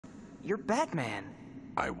You're Batman.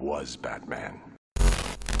 I was Batman.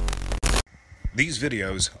 These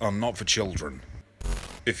videos are not for children.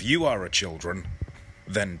 If you are a children,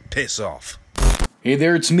 then piss off. Hey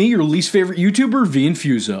there, it's me, your least favorite YouTuber,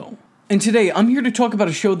 Infuso. And today, I'm here to talk about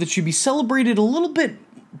a show that should be celebrated a little bit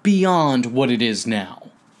beyond what it is now.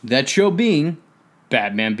 That show being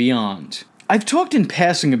Batman Beyond. I've talked in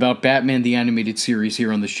passing about Batman the Animated Series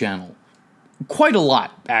here on this channel. Quite a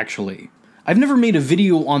lot, actually. I've never made a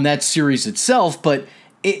video on that series itself, but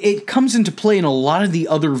it comes into play in a lot of the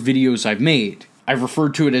other videos I've made. I've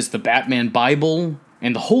referred to it as the Batman Bible,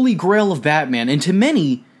 and the Holy Grail of Batman, and to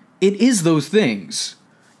many, it is those things.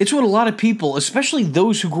 It's what a lot of people, especially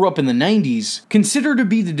those who grew up in the 90s, consider to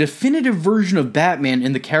be the definitive version of Batman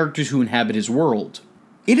and the characters who inhabit his world.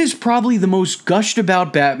 It is probably the most gushed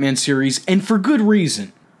about Batman series, and for good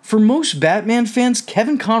reason. For most Batman fans,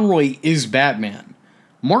 Kevin Conroy is Batman.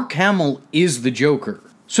 Mark Hamill is the Joker.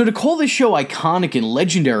 So to call this show iconic and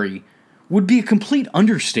legendary would be a complete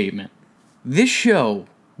understatement. This show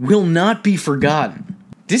will not be forgotten.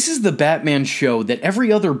 This is the Batman show that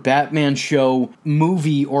every other Batman show,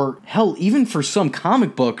 movie, or hell, even for some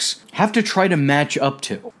comic books, have to try to match up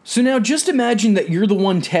to. So now just imagine that you're the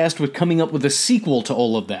one tasked with coming up with a sequel to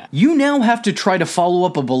all of that. You now have to try to follow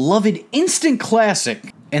up a beloved instant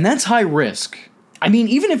classic, and that's high risk. I mean,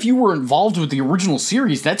 even if you were involved with the original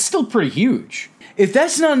series, that's still pretty huge. If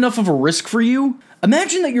that's not enough of a risk for you,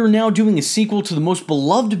 imagine that you're now doing a sequel to the most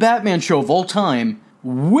beloved Batman show of all time,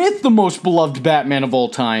 with the most beloved Batman of all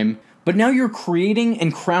time, but now you're creating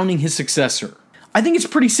and crowning his successor. I think it's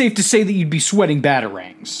pretty safe to say that you'd be sweating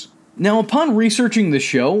batarangs. Now, upon researching the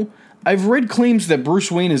show, I've read claims that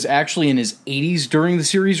Bruce Wayne is actually in his 80s during the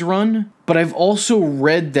series run, but I've also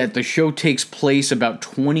read that the show takes place about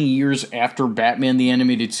 20 years after Batman the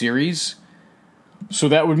Animated Series. So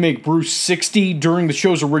that would make Bruce 60 during the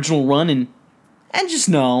show's original run, and just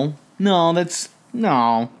no, that's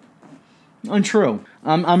untrue.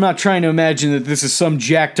 I'm not trying to imagine that this is some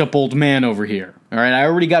jacked up old man over here. Alright, I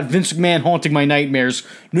already got Vince McMahon haunting my nightmares.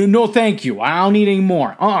 No thank you, I don't need any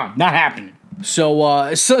more. Not happening.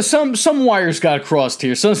 So some wires got crossed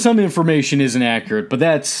here, so some information isn't accurate, but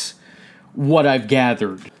that's what I've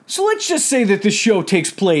gathered. So let's just say that this show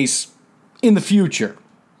takes place in the future.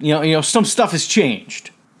 You know, some stuff has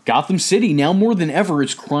changed. Gotham City, now more than ever,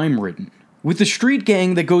 is crime-ridden, with a street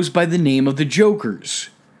gang that goes by the name of the Jokers,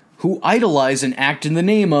 who idolize and act in the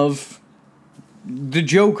name of the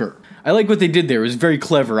Joker. I like what they did there. It was very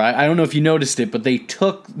clever. I don't know if you noticed it, but they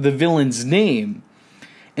took the villain's name,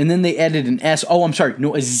 and then they added an S. Oh, I'm sorry.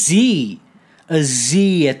 No, a Z. A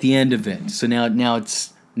Z at the end of it. So now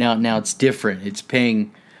it's different. It's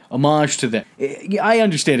paying homage to that. I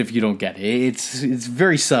understand if you don't get it. It's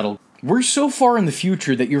very subtle. We're so far in the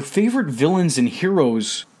future that your favorite villains and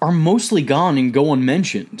heroes are mostly gone and go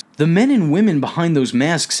unmentioned. The men and women behind those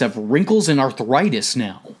masks have wrinkles and arthritis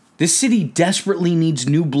now. This city desperately needs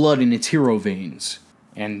new blood in its hero veins.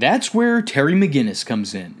 And that's where Terry McGinnis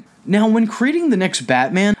comes in. Now, when creating the next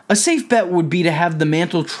Batman, a safe bet would be to have the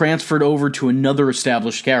mantle transferred over to another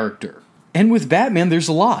established character. And with Batman, there's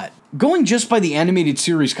a lot. Going just by the animated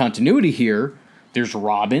series continuity here, there's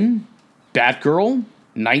Robin, Batgirl,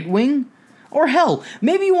 Nightwing, or hell,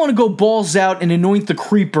 maybe you want to go balls out and anoint the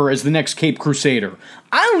Creeper as the next Caped Crusader.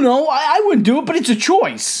 I don't know, I wouldn't do it, but it's a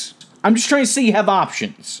choice. I'm just trying to say you have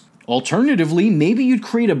options. Alternatively, maybe you'd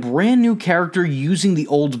create a brand new character using the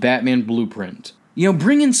old Batman blueprint. You know,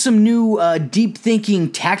 bring in some new,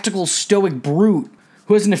 deep-thinking, tactical, stoic brute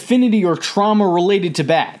who has an affinity or trauma related to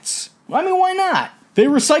bats. I mean, why not? They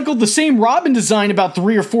recycled the same Robin design about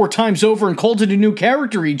 3 or 4 times over and called it a new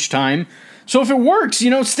character each time. So if it works,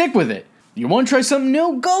 stick with it. You want to try something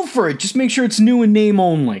new? Go for it. Just make sure it's new in name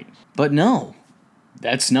only. But no,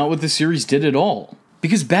 that's not what the series did at all.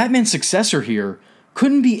 Because Batman's successor here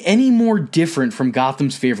couldn't be any more different from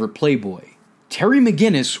Gotham's favorite playboy. Terry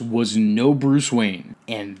McGinnis was no Bruce Wayne,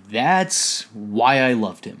 and that's why I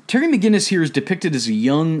loved him. Terry McGinnis here is depicted as a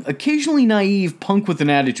young, occasionally naive punk with an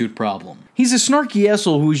attitude problem. He's a snarky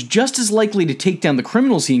asshole who is just as likely to take down the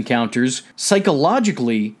criminals he encounters,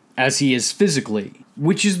 psychologically, as he is physically,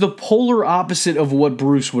 which is the polar opposite of what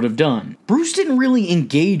Bruce would have done. Bruce didn't really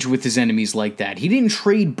engage with his enemies like that. He didn't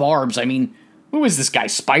trade barbs. I mean, who is this guy,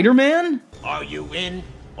 Spider-Man? Are you in,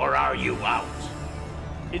 or are you out?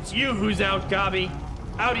 It's you who's out, Gobby.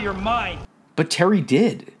 Out of your mind. But Terry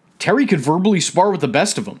did. Terry could verbally spar with the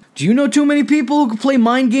best of them. Do you know too many people who could play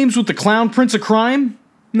mind games with the Clown Prince of Crime?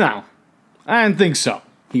 No, I didn't think so.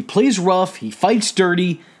 He plays rough, he fights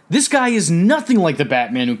dirty. This guy is nothing like the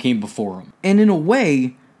Batman who came before him. And in a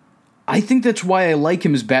way, I think that's why I like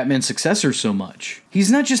him as Batman's successor so much.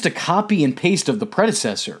 He's not just a copy and paste of the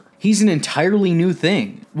predecessor. He's an entirely new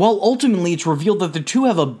thing. While ultimately it's revealed that the two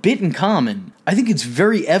have a bit in common, I think it's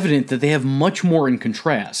very evident that they have much more in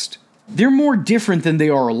contrast. They're more different than they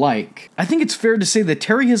are alike. I think it's fair to say that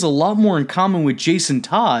Terry has a lot more in common with Jason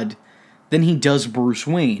Todd than he does Bruce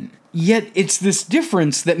Wayne. Yet it's this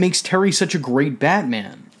difference that makes Terry such a great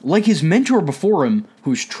Batman. Like his mentor before him,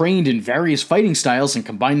 who's trained in various fighting styles and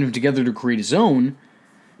combined them together to create his own,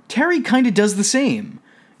 Terry kinda does the same,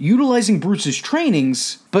 utilizing Bruce's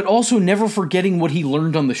trainings, but also never forgetting what he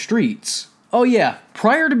learned on the streets. Oh yeah,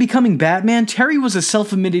 prior to becoming Batman, Terry was a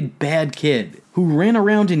self-admitted bad kid who ran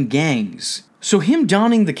around in gangs. So him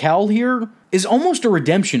donning the cowl here is almost a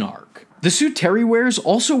redemption arc. The suit Terry wears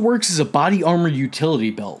also works as a body armor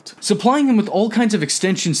utility belt, supplying him with all kinds of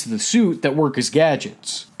extensions to the suit that work as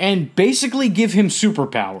gadgets, and basically give him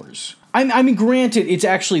superpowers. I mean, granted, it's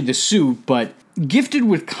actually the suit, but gifted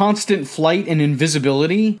with constant flight and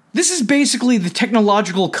invisibility, this is basically the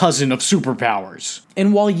technological cousin of superpowers.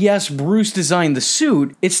 And while yes, Bruce designed the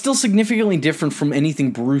suit, it's still significantly different from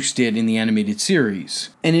anything Bruce did in the animated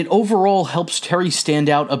series. And it overall helps Terry stand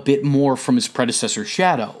out a bit more from his predecessor's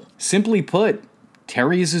shadow. Simply put,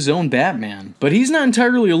 Terry is his own Batman. But he's not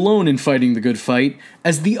entirely alone in fighting the good fight,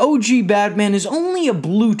 as the OG Batman is only a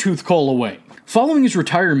Bluetooth call away. Following his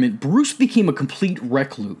retirement, Bruce became a complete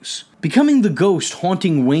recluse, becoming the ghost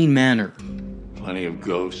haunting Wayne Manor. Plenty of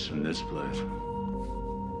ghosts in this place.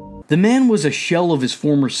 The man was a shell of his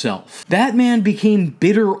former self. Batman became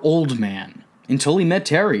bitter old man, until he met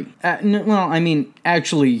Terry.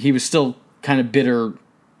 Actually, he was still kind of bitter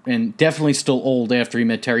and definitely still old after he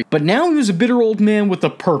met Terry, but now he was a bitter old man with a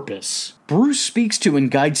purpose. Bruce speaks to and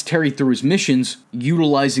guides Terry through his missions,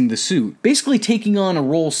 utilizing the suit, basically taking on a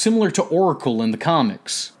role similar to Oracle in the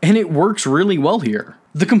comics. And it works really well here.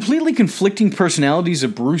 The completely conflicting personalities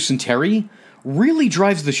of Bruce and Terry really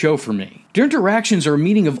drives the show for me. Their interactions are a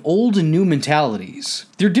meeting of old and new mentalities.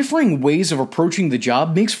 Their differing ways of approaching the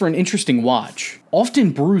job makes for an interesting watch.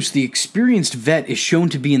 Often Bruce, the experienced vet, is shown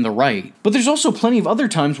to be in the right, but there's also plenty of other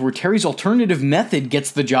times where Terry's alternative method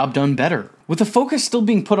gets the job done better. With the focus still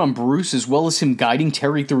being put on Bruce as well as him guiding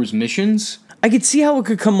Terry through his missions, I could see how it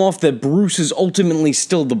could come off that Bruce is ultimately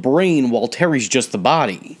still the brain while Terry's just the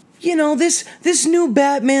body. You know, this new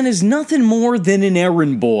Batman is nothing more than an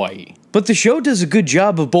errand boy. But the show does a good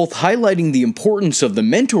job of both highlighting the importance of the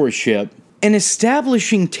mentorship and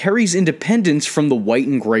establishing Terry's independence from the White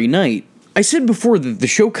and Grey Knight. I said before that the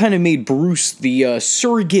show kind of made Bruce the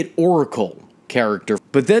surrogate Oracle character,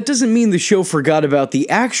 but that doesn't mean the show forgot about the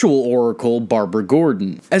actual Oracle, Barbara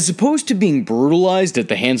Gordon. As opposed to being brutalized at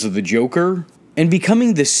the hands of the Joker and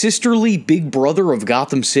becoming the sisterly big brother of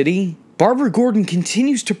Gotham City, Barbara Gordon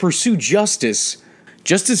continues to pursue justice,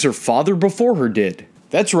 just as her father before her did.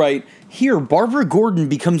 That's right, here Barbara Gordon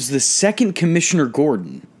becomes the second Commissioner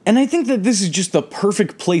Gordon, and I think that this is just the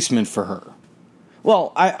perfect placement for her.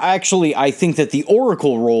 Well, I think that the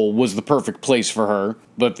Oracle role was the perfect place for her,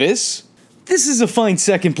 but this is a fine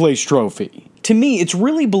second place trophy. To me, it's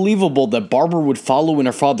really believable that Barbara would follow in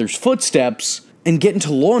her father's footsteps and get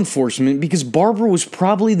into law enforcement because Barbara was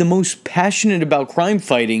probably the most passionate about crime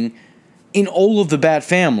fighting in all of the Bat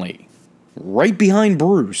family, right behind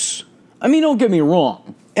Bruce. I mean, don't get me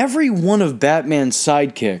wrong, every one of Batman's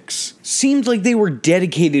sidekicks seemed like they were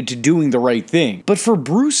dedicated to doing the right thing, but for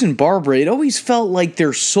Bruce and Barbara, it always felt like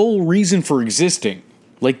their sole reason for existing.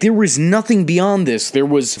 Like there was nothing beyond this. There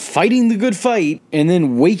was fighting the good fight, and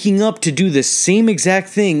then waking up to do the same exact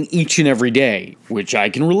thing each and every day, which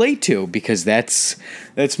I can relate to, because that's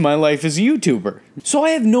my life as a YouTuber. So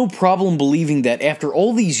I have no problem believing that after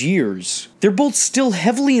all these years, they're both still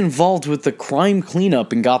heavily involved with the crime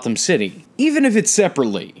cleanup in Gotham City, even if it's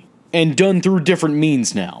separately, and done through different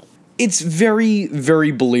means now. It's very,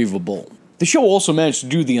 very believable. The show also managed to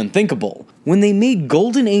do the unthinkable, when they made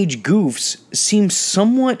Golden Age goofs seem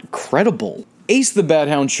somewhat credible. Ace the Bat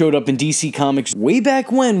Hound showed up in DC Comics way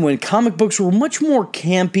back when comic books were much more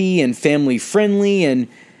campy and family-friendly and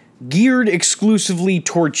geared exclusively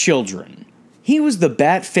toward children. He was the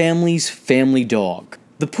Bat family's family dog,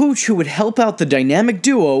 the pooch who would help out the dynamic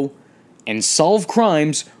duo and solve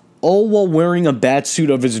crimes, all while wearing a bat suit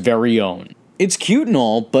of his very own. It's cute and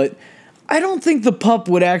all, but I don't think the pup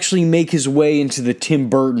would actually make his way into the Tim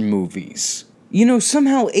Burton movies. You know,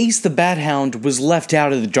 somehow Ace the Bat Hound was left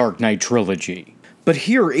out of the Dark Knight trilogy. But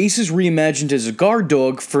here, Ace is reimagined as a guard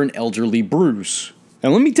dog for an elderly Bruce.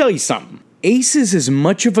 And let me tell you something. Ace is as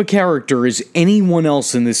much of a character as anyone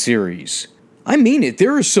else in this series. I mean it,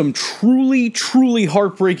 there are some truly, truly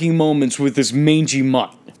heartbreaking moments with this mangy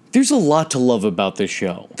mutt. There's a lot to love about this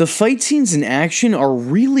show. The fight scenes and action are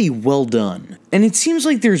really well done, and it seems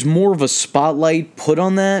like there's more of a spotlight put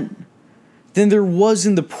on that than there was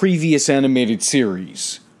in the previous animated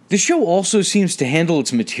series. The show also seems to handle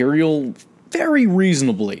its material very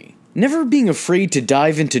reasonably, never being afraid to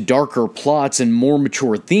dive into darker plots and more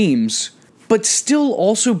mature themes, but still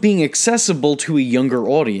also being accessible to a younger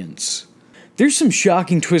audience. There's some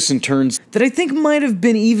shocking twists and turns that I think might have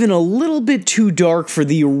been even a little bit too dark for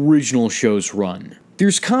the original show's run.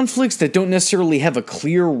 There's conflicts that don't necessarily have a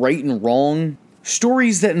clear right and wrong,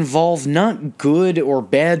 stories that involve not good or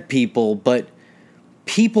bad people, but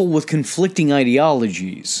people with conflicting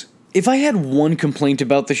ideologies. If I had one complaint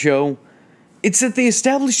about the show, it's that they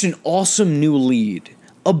established an awesome new lead,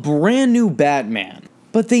 a brand new Batman,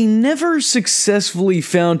 but they never successfully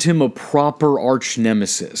found him a proper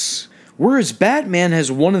arch-nemesis. Whereas Batman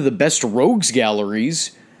has one of the best rogues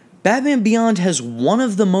galleries, Batman Beyond has one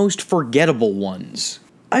of the most forgettable ones.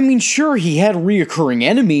 I mean, sure, he had reoccurring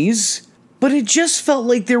enemies, but it just felt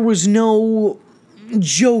like there was no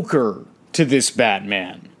Joker to this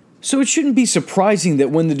Batman. So it shouldn't be surprising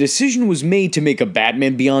that when the decision was made to make a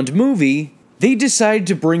Batman Beyond movie, they decided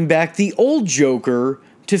to bring back the old Joker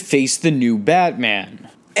to face the new Batman.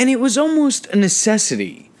 And it was almost a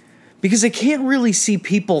necessity, because I can't really see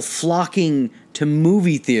people flocking to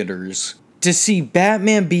movie theaters to see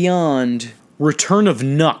Batman Beyond Return of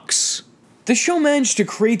Nux. The show managed to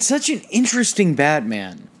create such an interesting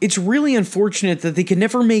Batman. It's really unfortunate that they could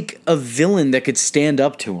never make a villain that could stand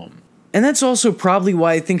up to him. And that's also probably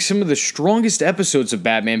why I think some of the strongest episodes of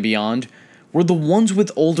Batman Beyond were the ones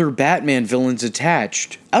with older Batman villains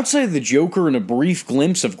attached. Outside of the Joker and a brief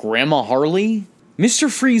glimpse of Grandma Harley,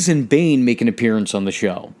 Mr. Freeze and Bane make an appearance on the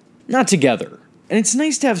show. Not together. And it's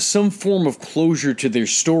nice to have some form of closure to their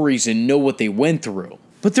stories and know what they went through.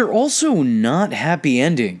 But they're also not happy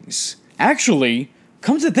endings. Actually,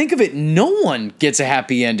 come to think of it, no one gets a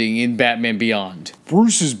happy ending in Batman Beyond.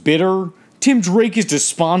 Bruce is bitter, Tim Drake is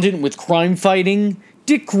despondent with crime fighting,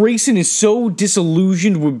 Dick Grayson is so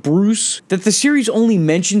disillusioned with Bruce that the series only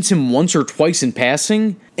mentions him once or twice in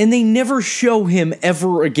passing, and they never show him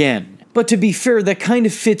ever again. But to be fair, that kind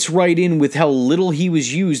of fits right in with how little he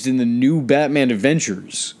was used in the new Batman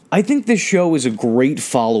Adventures. I think this show is a great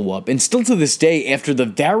follow-up, and still to this day, after the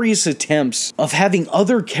various attempts of having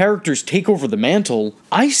other characters take over the mantle,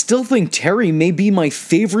 I still think Terry may be my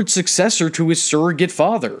favorite successor to his surrogate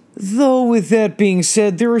father. Though with that being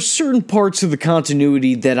said, there are certain parts of the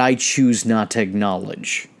continuity that I choose not to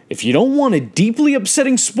acknowledge. If you don't want a deeply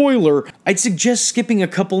upsetting spoiler, I'd suggest skipping a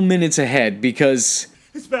couple minutes ahead, because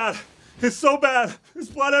it's bad. It's so bad. There's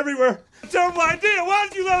blood everywhere. Terrible idea. Why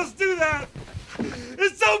did you let us do that?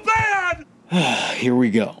 It's so bad! Here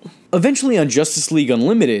we go. Eventually on Justice League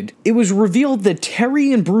Unlimited, it was revealed that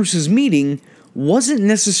Terry and Bruce's meeting wasn't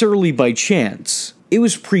necessarily by chance. It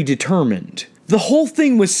was predetermined. The whole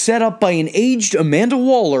thing was set up by an aged Amanda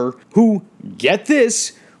Waller who, get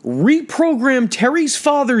this, reprogrammed Terry's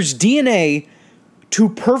father's DNA to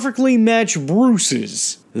perfectly match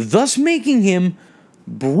Bruce's, thus making him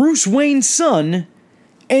Bruce Wayne's son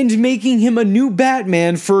and making him a new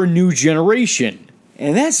Batman for a new generation.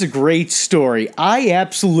 And that's a great story. I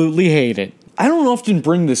absolutely hate it. I don't often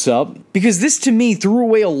bring this up, because this to me threw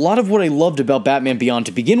away a lot of what I loved about Batman Beyond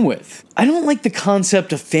to begin with. I don't like the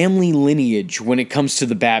concept of family lineage when it comes to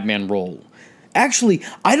the Batman role. Actually,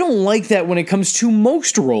 I don't like that when it comes to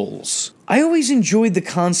most roles. I always enjoyed the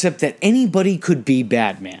concept that anybody could be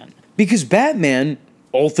Batman. Because Batman,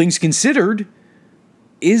 all things considered,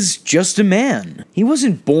 is just a man. He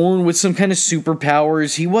wasn't born with some kind of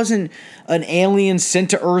superpowers. He wasn't an alien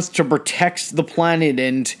sent to Earth to protect the planet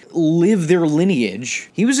and live their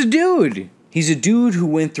lineage. He was a dude. He's a dude who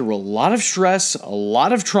went through a lot of stress, a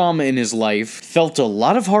lot of trauma in his life, felt a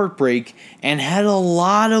lot of heartbreak, and had a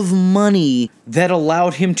lot of money that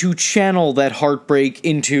allowed him to channel that heartbreak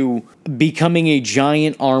into becoming a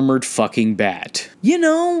giant armored fucking bat. You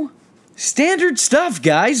know? Standard stuff,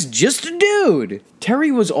 guys. Just a dude.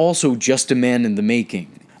 Terry was also just a man in the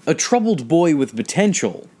making. A troubled boy with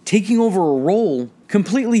potential, taking over a role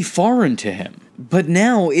completely foreign to him. But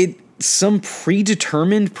now, it's some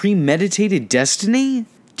predetermined, premeditated destiny?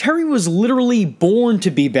 Terry was literally born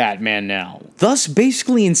to be Batman now, thus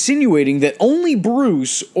basically insinuating that only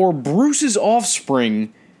Bruce, or Bruce's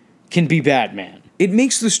offspring, can be Batman. It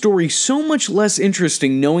makes the story so much less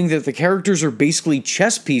interesting knowing that the characters are basically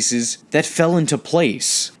chess pieces that fell into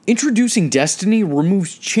place. Introducing destiny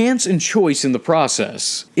removes chance and choice in the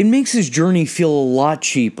process. It makes his journey feel a lot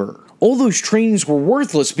cheaper. All those trainings were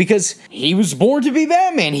worthless because he was born to be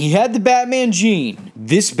Batman. He had the Batman gene.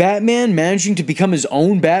 This Batman managing to become his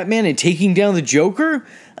own Batman and taking down the Joker?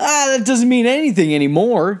 That doesn't mean anything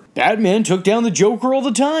anymore. Batman took down the Joker all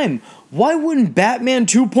the time. Why wouldn't Batman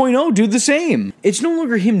 2.0 do the same? It's no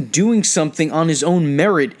longer him doing something on his own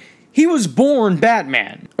merit. He was born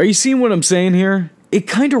Batman. Are you seeing what I'm saying here? It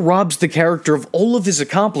kinda robs the character of all of his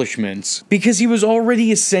accomplishments, because he was already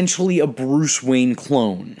essentially a Bruce Wayne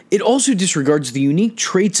clone. It also disregards the unique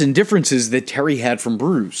traits and differences that Terry had from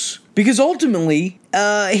Bruce. Because ultimately,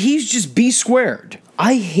 he's just B squared.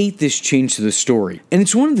 I hate this change to the story, and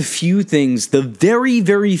it's one of the few things, the very,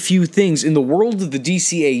 very few things in the world of the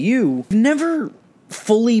DCAU I've never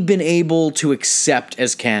fully been able to accept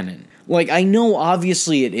as canon. Like, I know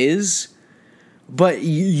obviously it is, but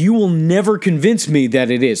you will never convince me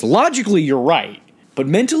that it is. Logically, you're right, but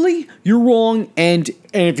mentally, you're wrong, and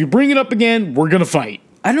if you bring it up again, we're gonna fight.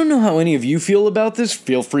 I don't know how any of you feel about this.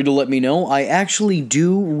 Feel free to let me know. I actually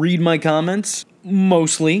do read my comments,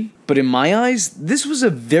 mostly, but in my eyes, this was a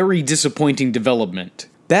very disappointing development.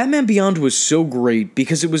 Batman Beyond was so great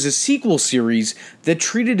because it was a sequel series that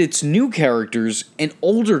treated its new characters and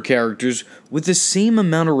older characters with the same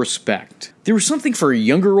amount of respect. There was something for a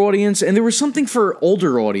younger audience, and there was something for an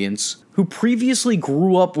older audience who previously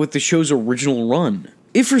grew up with the show's original run.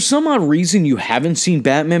 If for some odd reason you haven't seen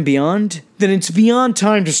Batman Beyond, then it's beyond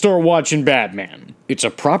time to start watching Batman. It's a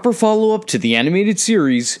proper follow-up to the animated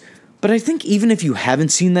series, but I think even if you haven't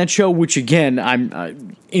seen that show, which again,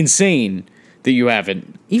 I'm insane that you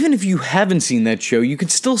haven't. Even if you haven't seen that show, you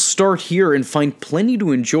could still start here and find plenty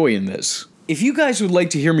to enjoy in this. If you guys would like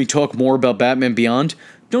to hear me talk more about Batman Beyond,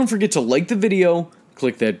 don't forget to like the video,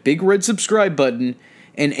 click that big red subscribe button,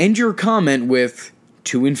 and end your comment with,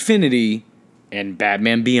 "To Infinity and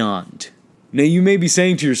Batman Beyond." Now you may be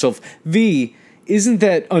saying to yourself, V, isn't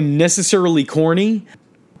that unnecessarily corny?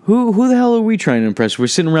 Who the hell are we trying to impress? We're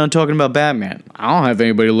sitting around talking about Batman. I don't have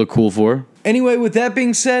anybody to look cool for. Anyway, with that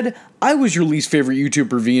being said, I was your least favorite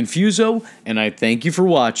YouTuber, V Infuso, and I thank you for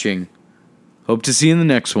watching. Hope to see you in the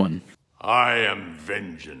next one. I am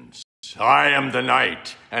vengeance. I am the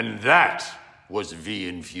night, and that was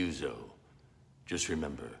V Infuso. Just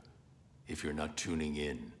remember, if you're not tuning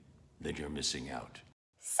in, then you're missing out.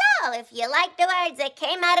 So, if you like the words that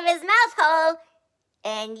came out of his mouth hole,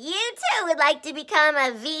 and you too would like to become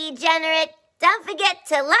a V-generate, don't forget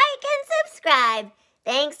to like and subscribe.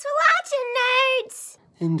 Thanks for watching, nerds!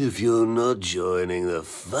 And if you're not joining the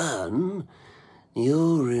fun,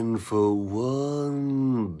 you're in for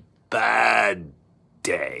one bad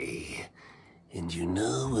day. And you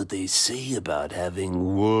know what they say about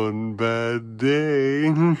having one bad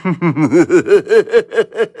day?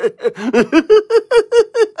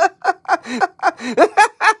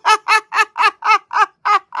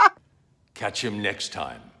 Catch him next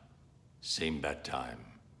time. Same bat time.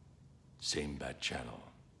 Same bat channel.